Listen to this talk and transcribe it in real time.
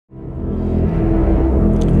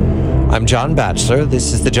I'm John Batchelor.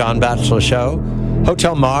 This is The John Batchelor Show.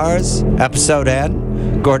 Hotel Mars, episode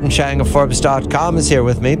N. Gordon Chang of Forbes.com is here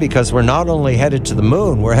with me because we're not only headed to the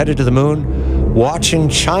moon, we're headed to the moon watching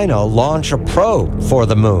China launch a probe for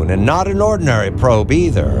the moon, and not an ordinary probe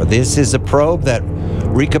either. This is a probe that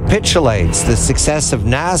recapitulates the success of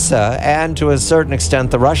NASA and, to a certain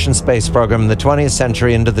extent, the Russian space program in the 20th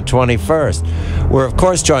century into the 21st. We're, of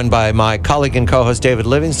course, joined by my colleague and co-host David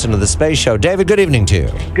Livingston of The Space Show. David, good evening to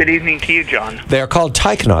you. Good evening to you, John. They're called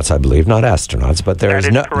taikonauts, I believe, not astronauts, but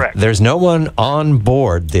there's no one on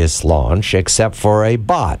board this launch except for a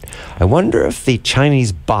bot. I wonder if the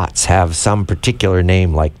Chinese bots have some particular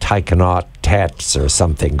name like taikonaut Tats or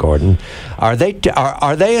something, Gordon. Are they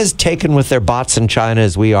as taken with their bots in China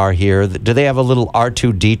as we are here? Do they have a little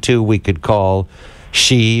R2-D2 we could call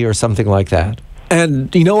Xi or something like that?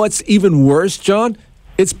 And you know what's even worse, John?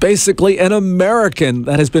 It's basically an American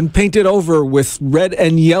that has been painted over with red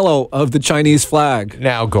and yellow of the Chinese flag.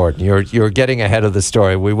 Now, Gordon, you're getting ahead of the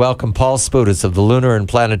story. We welcome Paul Spudis of the Lunar and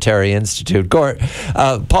Planetary Institute.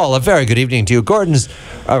 Paul, a very good evening to you. Gordon's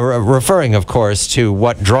referring, of course, to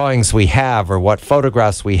what drawings we have or what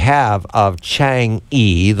photographs we have of Chang,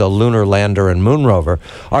 the lunar lander and moon rover,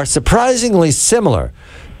 are surprisingly similar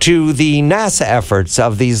to the NASA efforts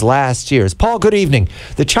of these last years. Paul, good evening.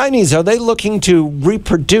 The Chinese, are they looking to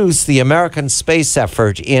reproduce the American space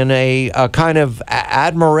effort in a kind of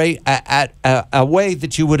a way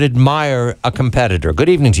that you would admire a competitor? Good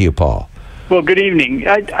evening to you, Paul. Well, good evening.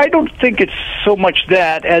 I don't think it's so much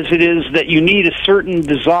that as it is that you need a certain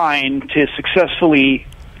design to successfully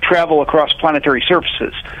travel across planetary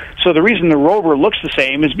surfaces. So the reason the rover looks the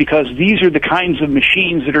same is because these are the kinds of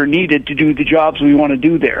machines that are needed to do the jobs we want to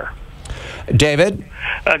do there. David?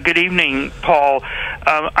 Good evening, Paul.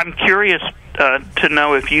 I'm curious to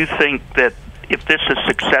know if you think that if this is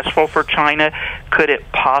successful for China, could it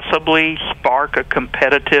possibly spark a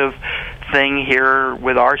competitive thing here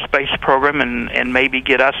with our space program and maybe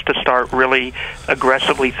get us to start really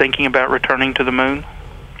aggressively thinking about returning to the moon?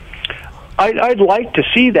 I'd like to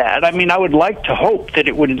see that. I mean, I would like to hope that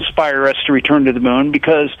it would inspire us to return to the moon,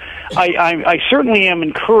 because I certainly am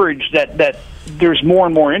encouraged that there's more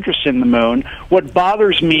and more interest in the moon. What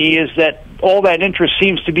bothers me is that all that interest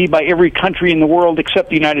seems to be by every country in the world except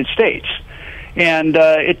the United States. And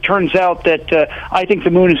it turns out that I think the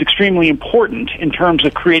moon is extremely important in terms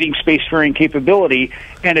of creating spacefaring capability,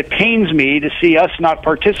 and it pains me to see us not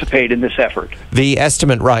participate in this effort. The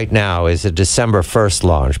estimate right now is a December 1st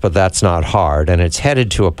launch, but that's not hard, and it's headed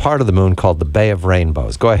to a part of the moon called the Bay of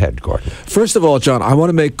Rainbows. Go ahead, Gordon. First of all, John, I want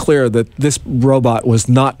to make clear that this robot was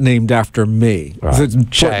not named after me. Right.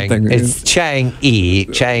 It's Chang,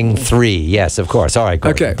 Chang 3. Yes, of course. All right,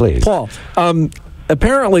 Gordon, okay, please. Paul,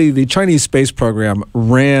 apparently, the Chinese space program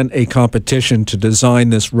ran a competition to design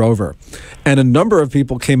this rover, and a number of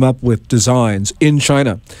people came up with designs in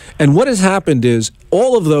China. And what has happened is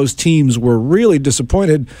all of those teams were really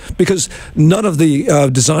disappointed because none of the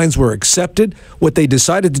designs were accepted. What they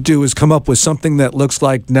decided to do is come up with something that looks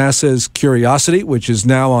like NASA's Curiosity, which is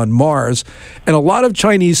now on Mars. And a lot of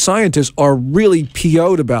Chinese scientists are really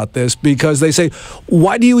PO'd about this because they say,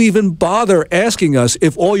 why do you even bother asking us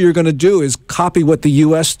if all you're going to do is copy what the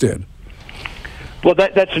U.S. did? Well,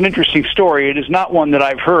 that's an interesting story. It is not one that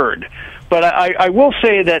I've heard. But I will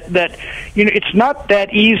say that it's not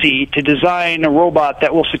that easy to design a robot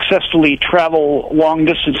that will successfully travel long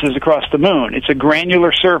distances across the moon. It's a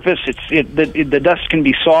granular surface. The dust can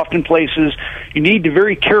be soft in places. You need to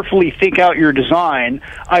very carefully think out your design.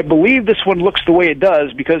 I believe this one looks the way it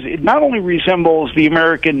does because it not only resembles the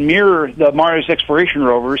American Mir, the Mars exploration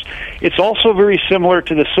rovers, it's also very similar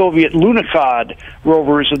to the Soviet Lunokhod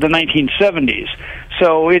rovers of the 1970s.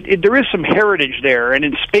 So there is some heritage there, and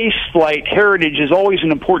in space flight, heritage is always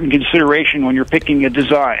an important consideration when you're picking a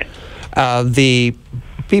design. The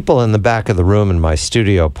people in the back of the room in my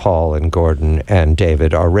studio, Paul and Gordon and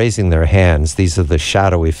David, are raising their hands. These are the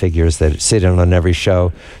shadowy figures that sit in on every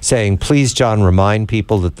show, saying, please, John, remind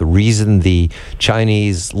people that the reason the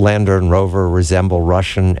Chinese lander and rover resemble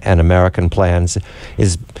Russian and American plans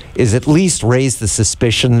is at least raise the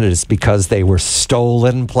suspicion that it's because they were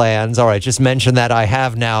stolen plans. All right, just mention that. I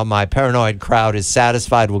have now. My paranoid crowd is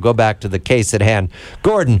satisfied. We'll go back to the case at hand.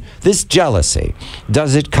 Gordon, this jealousy,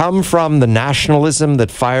 does it come from the nationalism that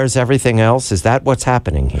backfires everything else? Is that what's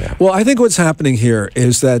happening here? Well, I think what's happening here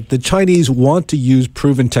is that the Chinese want to use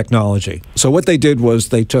proven technology. So what they did was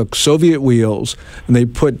they took Soviet wheels and they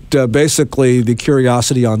put basically the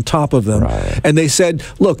Curiosity on top of them. Right. And they said,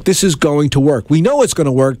 look, this is going to work. We know it's going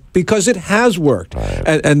to work because it has worked. Right.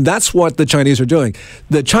 And that's what the Chinese are doing.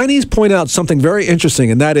 The Chinese point out something very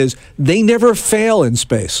interesting, and that is they never fail in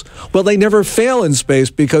space. Well, they never fail in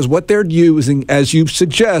space because what they're using, as you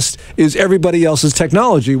suggest, is everybody else's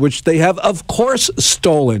technology, which they have, of course,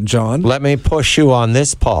 stolen, John. Let me push you on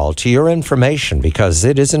this, Paul, to your information, because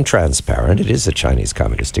it isn't transparent. It is a Chinese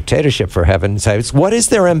communist dictatorship, for heaven's sakes. What is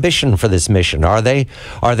their ambition for this mission? Are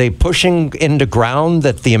they pushing into ground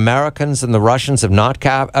that the Americans and the Russians have not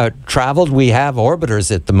traveled? We have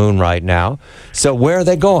orbiters at the moon right now. So where are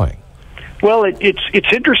they going? Well,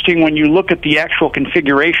 it's interesting when you look at the actual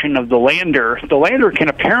configuration of the lander. The lander can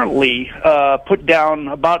apparently put down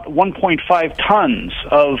about 1.5 tons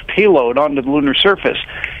of payload onto the lunar surface,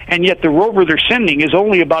 and yet the rover they're sending is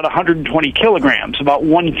only about 120 kilograms, about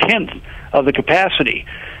 1/10 of the capacity.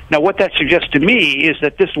 Now, what that suggests to me is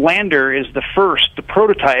that this lander is the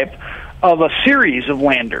prototype of a series of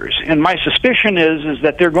landers, and my suspicion is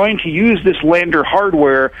that they're going to use this lander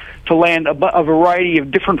hardware to land a variety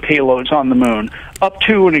of different payloads on the moon, up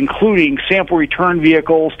to and including sample return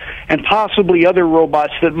vehicles and possibly other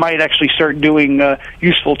robots that might actually start doing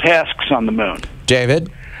useful tasks on the moon.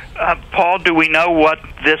 David? Paul, do we know what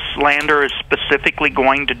this lander is specifically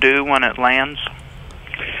going to do when it lands?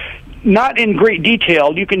 Not in great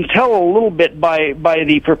detail. You can tell a little bit by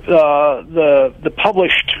the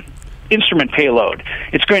published instrument payload.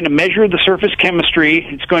 It's going to measure the surface chemistry,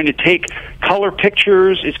 it's going to take color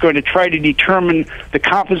pictures, it's going to try to determine the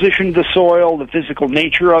composition of the soil, the physical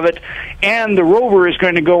nature of it, and the rover is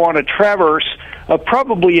going to go on a traverse of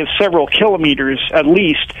probably of several kilometers at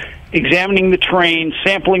least, examining the terrain,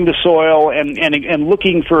 sampling the soil, and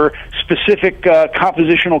looking for specific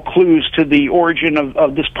compositional clues to the origin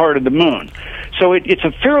of this part of the moon. So it's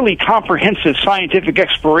a fairly comprehensive scientific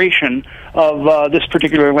exploration of this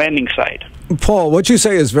particular landing site. Paul, what you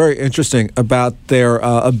say is very interesting about their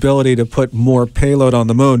ability to put more payload on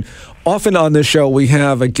the moon. Often on this show, we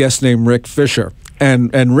have a guest named Rick Fisher.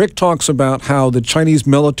 And Rick talks about how the Chinese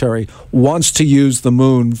military wants to use the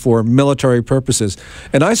moon for military purposes.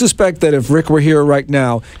 And I suspect that if Rick were here right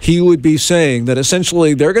now, he would be saying that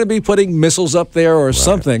essentially they're going to be putting missiles up there or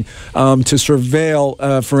something to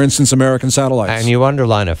surveil, for instance, American satellites. And you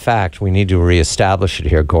underline a fact. We need to reestablish it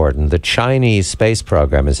here, Gordon. The Chinese space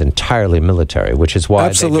program is entirely military, which is why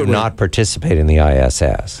they do not participate in the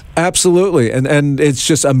ISS. Absolutely. And it's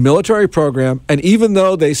just a military program. And even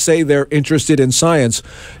though they say they're interested in science,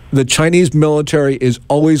 the Chinese military is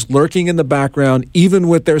always lurking in the background, even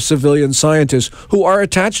with their civilian scientists who are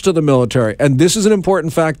attached to the military. And this is an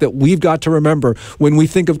important fact that we've got to remember when we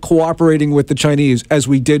think of cooperating with the Chinese, as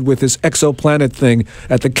we did with this exoplanet thing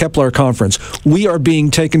at the Kepler conference. We are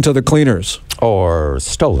being taken to the cleaners. Or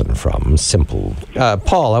stolen from, simple.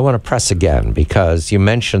 Paul, I want to press again, because you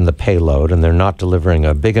mentioned the payload, and they're not delivering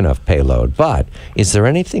a big enough payload. But is there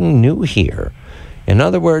anything new here? In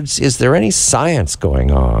other words, is there any science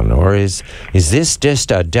going on, or is this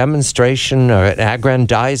just a demonstration or an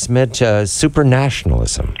aggrandizement,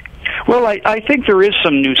 supranationalism? Well, I think there is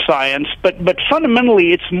some new science, but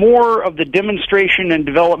fundamentally it's more of the demonstration and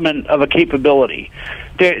development of a capability.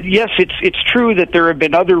 Yes, it's true that there have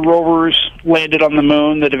been other rovers landed on the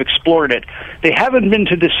moon that have explored it. They haven't been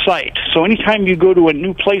to this site, so anytime you go to a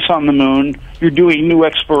new place on the moon, you're doing new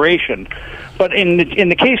exploration. But in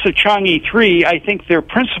the case of Chang 3, I think their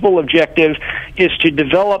principal objective is to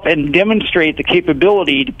develop and demonstrate the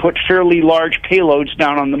capability to put fairly large payloads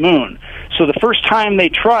down on the moon. So the first time they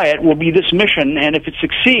try it will be this mission, and if it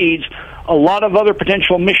succeeds, a lot of other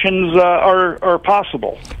potential missions are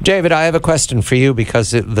possible. David, I have a question for you,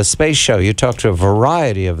 because at the space show you talked to a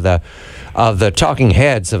variety of the talking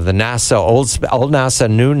heads of the NASA, old NASA,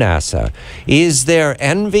 new NASA. Is there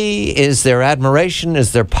envy? Is there admiration?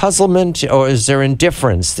 Is there puzzlement? Or is there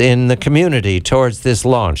indifference in the community towards this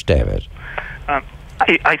launch, David?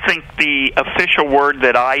 I think the official word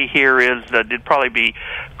that I hear is that it'd probably be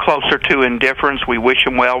closer to indifference. We wish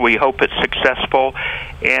them well. We hope it's successful,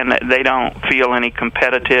 and they don't feel any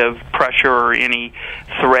competitive pressure or any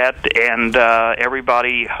threat, and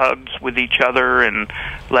everybody hugs with each other and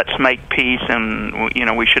let's make peace,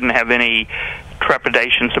 and we shouldn't have any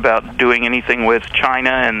trepidations about doing anything with China,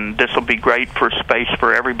 and this will be great for space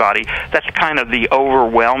for everybody. That's kind of the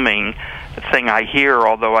overwhelming thing I hear,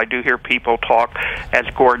 although I do hear people talk, as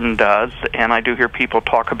Gordon does, and I do hear people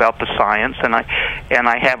talk about the science, and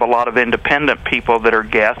I have a lot of independent people that are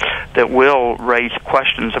guests that will raise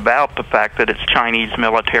questions about the fact that it's Chinese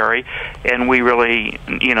military, and we really,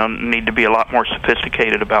 need to be a lot more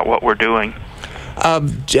sophisticated about what we're doing.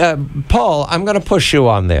 Paul, I'm going to push you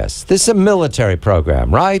on this. This is a military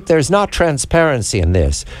program, right? There's not transparency in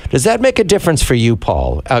this. Does that make a difference for you,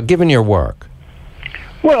 Paul, given your work?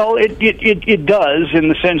 Well, it does, in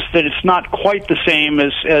the sense that it's not quite the same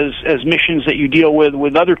as missions that you deal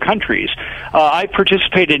with other countries. I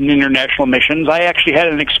participated in international missions. I actually had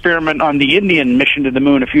an experiment on the Indian mission to the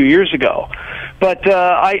moon a few years ago. But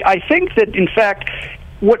I think that, in fact,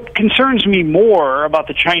 what concerns me more about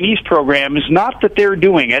the Chinese program is not that they're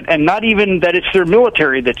doing it, and not even that it's their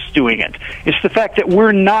military that's doing it. It's the fact that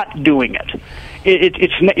we're not doing it.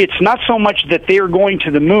 It's not so much that they are going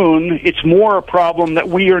to the moon. It's more a problem that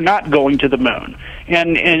we are not going to the moon.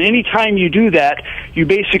 And any time you do that, you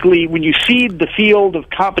basically, when you cede the field of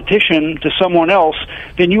competition to someone else,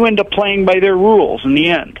 then you end up playing by their rules in the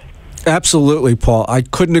end. Absolutely, Paul. I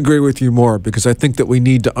couldn't agree with you more, because I think that we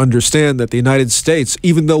need to understand that the United States,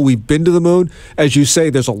 even though we've been to the moon, as you say,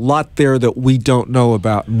 there's a lot there that we don't know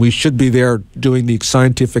about, and we should be there doing the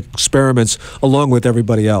scientific experiments along with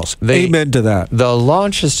everybody else. Amen to that. The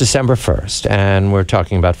launch is December 1st, and we're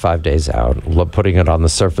talking about 5 days out, putting it on the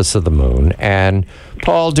surface of the moon. And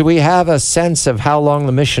Paul, do we have a sense of how long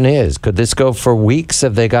the mission is? Could this go for weeks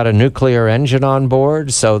if they got a nuclear engine on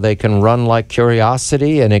board so they can run like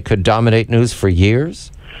Curiosity and it could dominate news for years?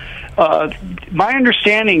 My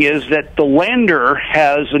understanding is that the lander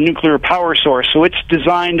has a nuclear power source, so it's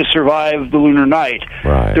designed to survive the lunar night.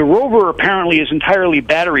 Right. The rover apparently is entirely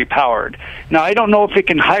battery powered. Now, I don't know if it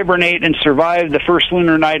can hibernate and survive the first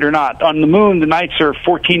lunar night or not. On the moon, the nights are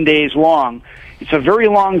 14 days long. It's a very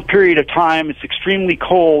long period of time. It's extremely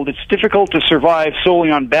cold. It's difficult to survive solely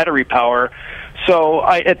on battery power. So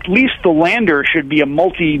at least the lander should be a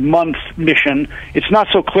multi-month mission. It's not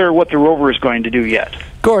so clear what the rover is going to do yet.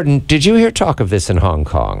 Gordon, did you hear talk of this in Hong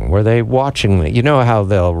Kong? Were they watching? You know how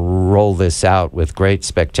they'll roll this out with great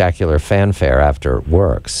spectacular fanfare after it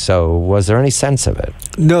works. So was there any sense of it?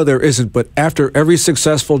 No, there isn't. But after every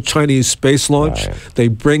successful Chinese space launch, they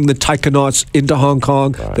bring the taikonauts into Hong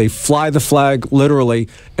Kong. They fly the flag, literally,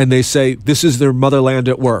 and they say, this is their motherland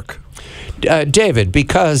at work. David,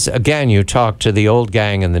 because, again, you talk to the old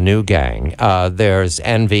gang and the new gang, there's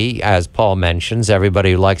envy, as Paul mentions,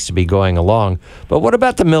 everybody who likes to be going along. But what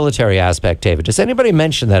about the military aspect, David? Does anybody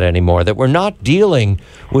mention that anymore, that we're not dealing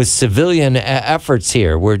with civilian efforts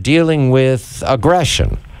here? We're dealing with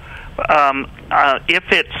aggression. If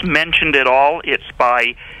it's mentioned at all, it's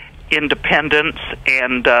by independents,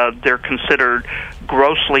 and they're considered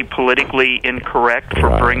grossly politically incorrect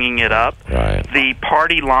for bringing it up. The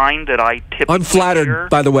party line that I typically I'm flattered,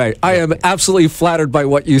 by the way. I am absolutely flattered by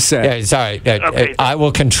what you said. Yeah, sorry. Okay. I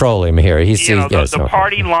will control him here. The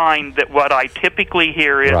party line that what I typically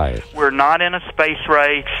hear is we're not in a space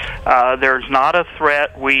race. There's not a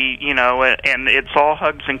threat. And it's all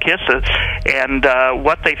hugs and kisses. And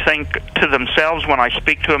what they think to themselves when I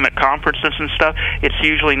speak to them at conferences and stuff, it's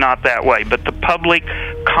usually not that way. But the public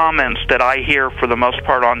comments that I hear for the most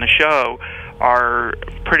part on the show are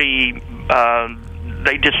pretty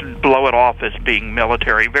they just blow it off as being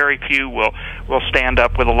military. Very few will stand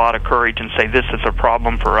up with a lot of courage and say this is a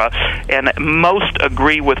problem for us. And most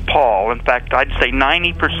agree with Paul. In fact, I'd say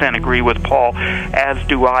 90% agree with Paul, as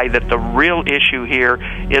do I, that the real issue here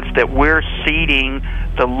is that we're ceding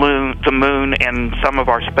the moon and some of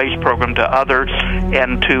our space program to others,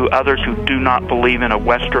 and to others who do not believe in a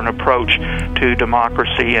Western approach to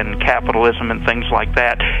democracy and capitalism and things like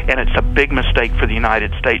that. And it's a big mistake for the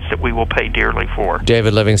United States that we will pay dearly for.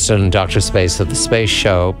 David Livingston, Dr. Space of the Space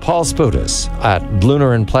Show. Paul Spudis at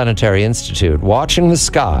Lunar and Planetary Institute, watching the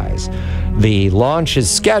skies. The launch is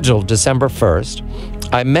scheduled December 1st.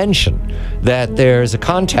 I mentioned that there's a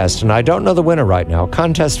contest, and I don't know the winner right now, a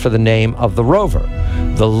contest for the name of the rover.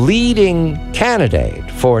 The leading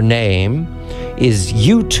candidate for name is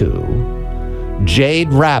U2.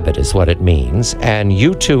 Jade Rabbit is what it means, and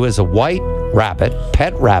U2 is a white rabbit,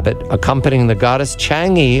 pet rabbit, accompanying the goddess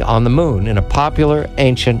Chang on the moon in a popular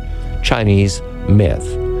ancient Chinese myth.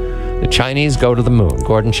 The Chinese go to the moon.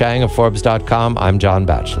 Gordon Chang of Forbes.com. I'm John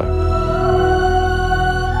Batchelor.